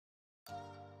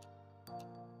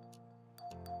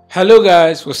Hello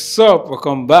guys, what's up?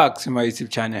 Welcome back to my YouTube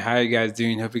channel. How you guys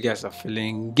doing? Hope you guys are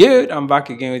feeling good. I'm back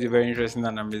again with a very interesting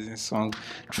and amazing song.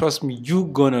 Trust me, you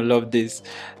gonna love this.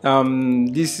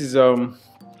 This is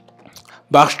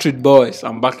Backstreet Boys.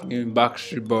 I'm back again with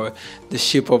Backstreet Boy. The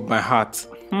shape of my heart.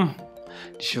 The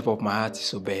shape of my heart is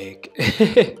so big.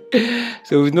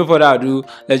 So with no further ado,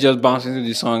 let's just bounce into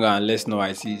the song and let's know what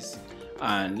it is.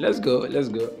 And let's go.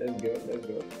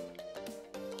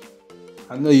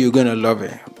 I know you're gonna love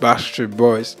it. Backstreet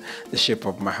Boys, The Shape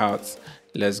of My Heart.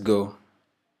 Let's go.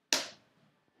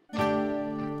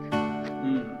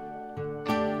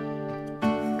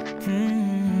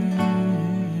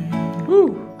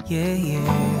 Woo. Yeah.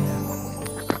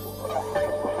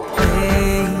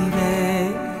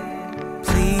 Baby,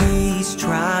 please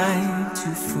try to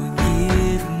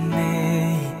forgive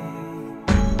me.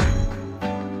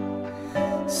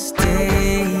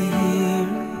 Stay here,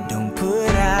 don't put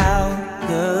out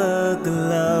the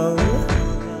glow.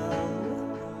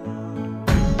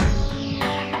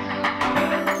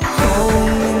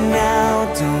 Hold me now,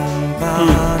 don't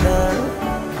bother.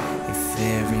 If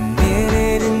every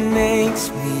minute it makes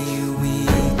me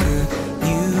weaker,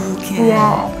 you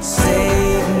can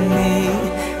save me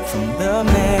from the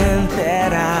man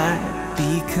that I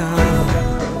become.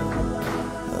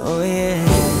 Oh yeah.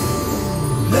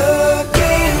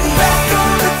 Looking back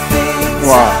on the things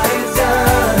I've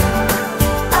done,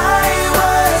 I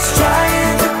was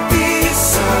trying to be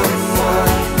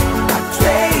someone. I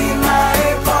played my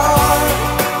part,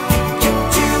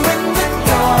 kept you in the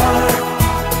dark.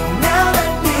 Now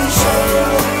let me show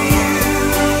you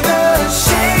the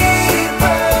shape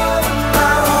of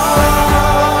my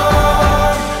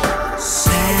heart.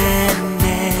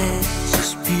 Sadness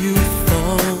is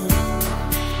beautiful,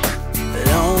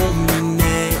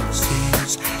 loneliness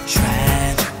is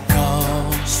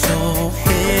tragical. So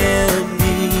help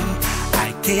me, I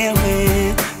can't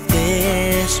with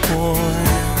this boy.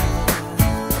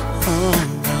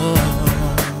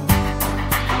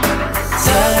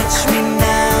 Touch me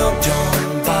now,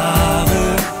 don't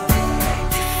bother.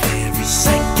 If every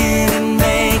second it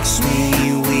makes me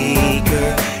weaker,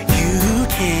 you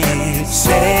can't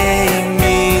save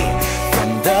me from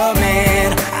the man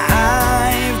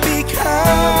I've become.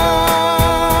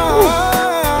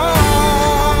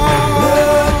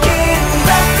 Looking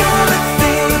back on the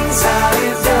things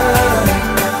I've done,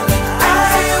 I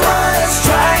was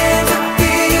trying to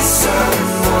be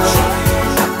someone.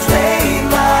 I played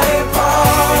my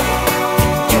part,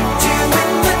 kept you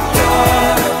in the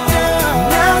dark.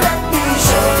 Now let me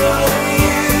show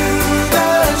you the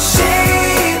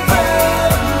shape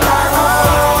of my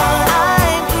heart.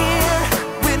 I'm here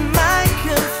with my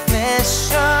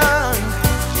confession.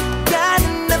 Got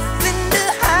nothing to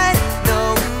hide no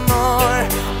more.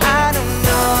 I don't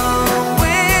know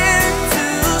where to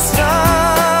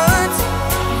start,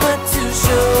 but to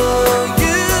show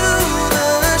you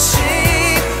the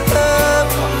shape of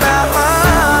my heart.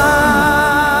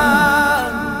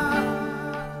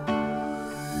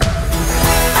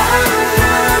 I'm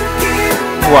looking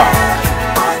Wow.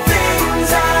 on things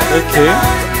I've Okay.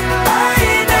 done. I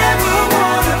never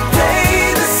wanna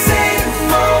play the same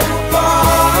old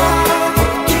ball.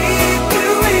 Keep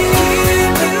you in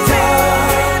the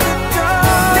dark.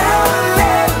 Now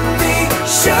let me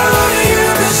show you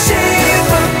the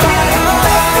shape of my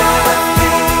heart.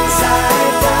 Things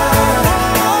I've done,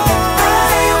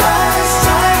 I was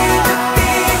trying to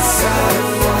be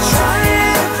someone,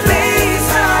 trying to please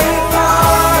my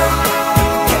heart.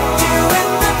 Kept you in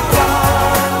the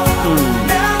dark.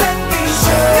 Now let me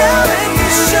show you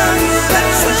the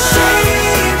shape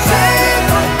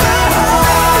of my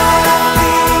heart.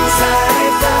 Things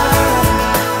I've done,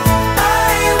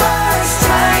 I was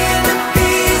trying to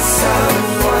be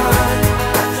someone.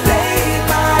 I played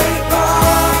my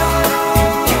part,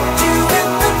 kept you in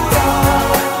the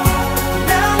dark.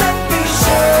 Now let me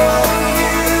show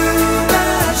you the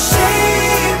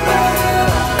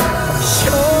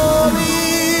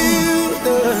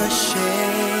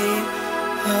shape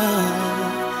of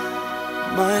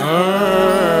my heart.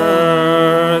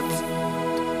 Heart.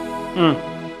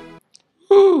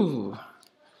 Ooh.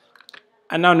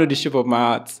 I now know the shape of my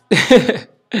heart. The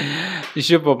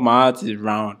shape of my heart is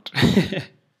round.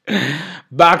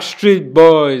 Backstreet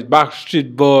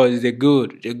Boys, they're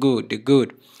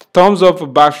good. Thumbs up for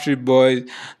Backstreet Boys.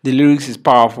 The lyrics is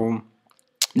powerful.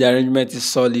 The arrangement is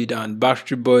solid, and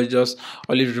Backstreet Boys just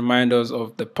always remind us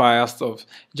of the past, of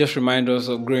just remind us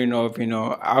of growing up.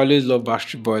 I always love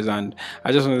Backstreet Boys, and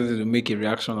I just wanted to make a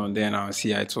reaction on there and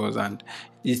see how it was, and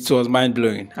it was mind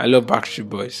blowing. I love Backstreet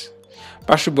Boys.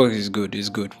 Backstreet Boys is good. It's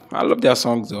good. I love their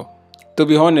songs though. To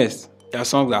be honest, Their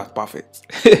songs are perfect.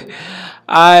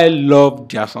 I love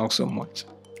their songs so much.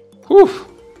 Whew.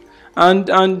 And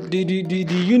the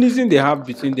unison they have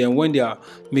between them when they are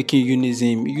making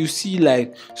unison, you see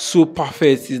like so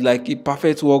perfect. It's like a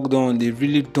perfect work done. They've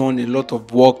really done a lot of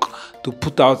work to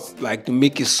put out, like, to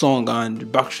make a song. And the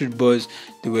Backstreet Boys,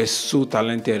 they were so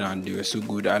talented and they were so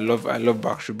good. I love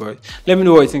Backstreet Boys. Let me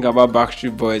know what you think about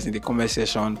Backstreet Boys in the comment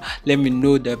section. Let me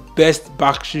know the best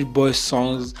Backstreet Boys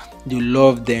songs you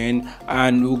love then,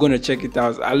 and we're gonna check it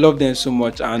out. I love them so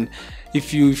much. And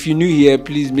if you're new here,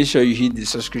 please make sure you hit the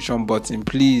subscription button.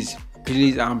 Please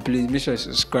make sure you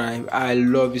subscribe. I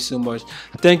love you so much.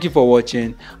 Thank you for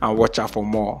watching, and watch out for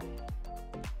more.